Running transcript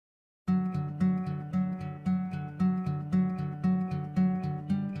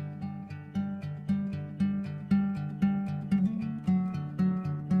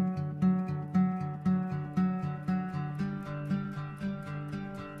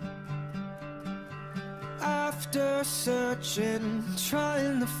After searching,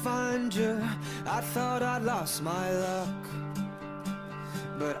 trying to find you, I thought I'd lost my luck.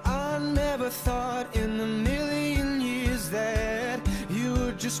 But I never thought in a million years that you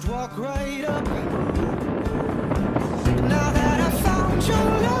would just walk right up. Now that I found your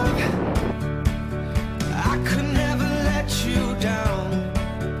love, I could never let you down.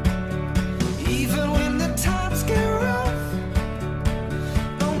 Even when the times get rough,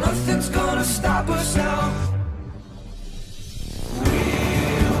 no, nothing's gonna stop us now.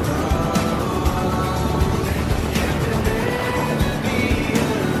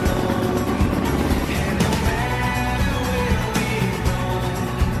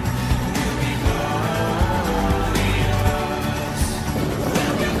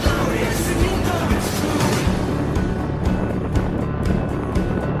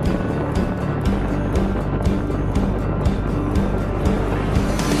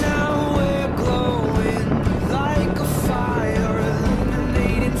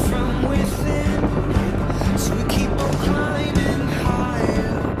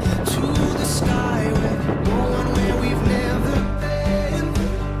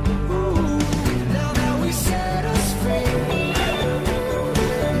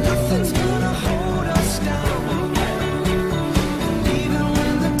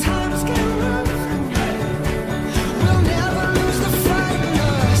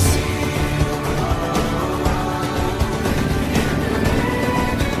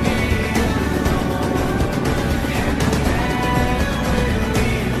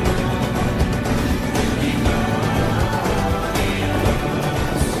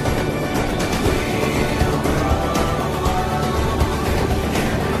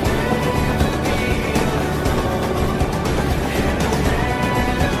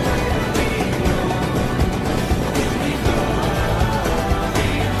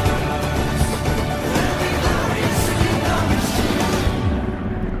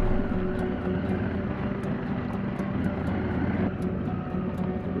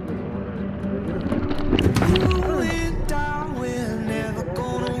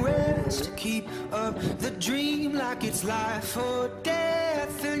 It's life or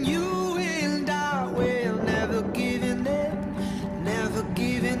death, and you and I will never giving in, never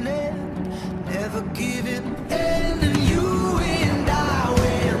giving in, never giving in. And you and I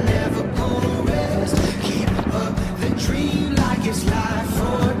will never gonna rest, keep up the dream like it's life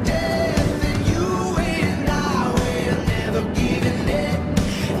or death. And you and I will never giving in,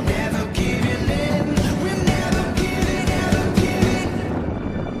 never giving in, we're never giving, never giving.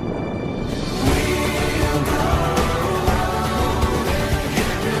 We'll go.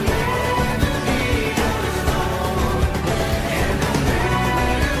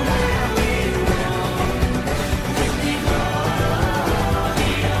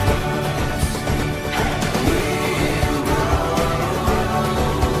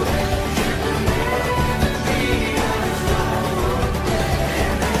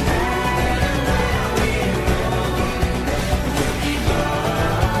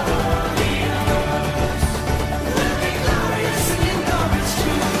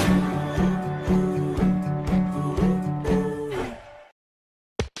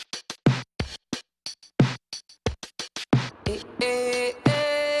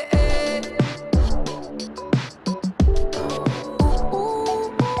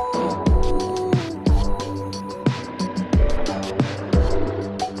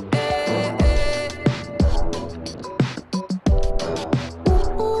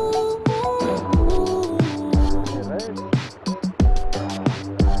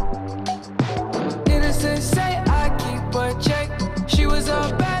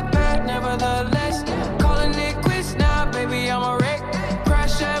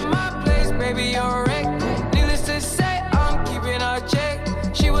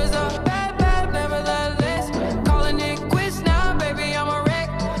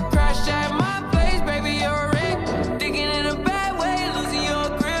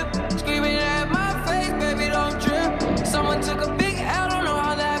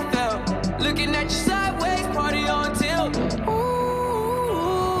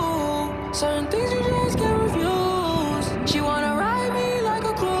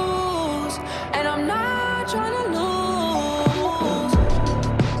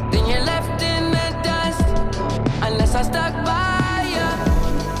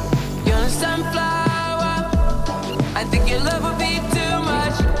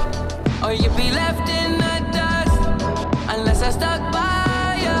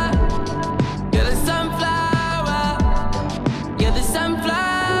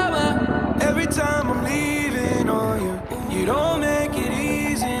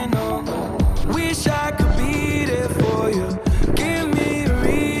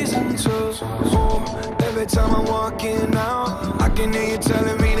 time I'm walking out. I can hear you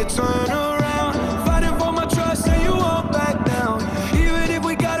telling me to turn around. Fighting for my trust and you won't back down. Even if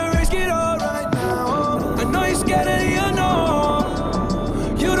we gotta risk it all right now. I know you're scared of the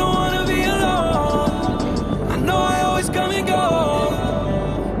unknown. You don't wanna be alone. I know I always come and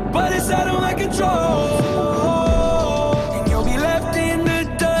go, but it's out of my control. And you'll be left in the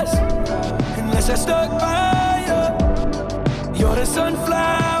dust unless I stuck by you. You're the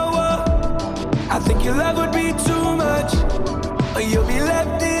sunflower. I think your love would be too much, or you'll be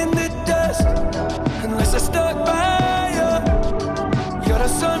left in the dust unless I stuck by you. You're the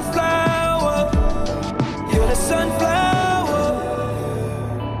sunflower. You're the sunflower.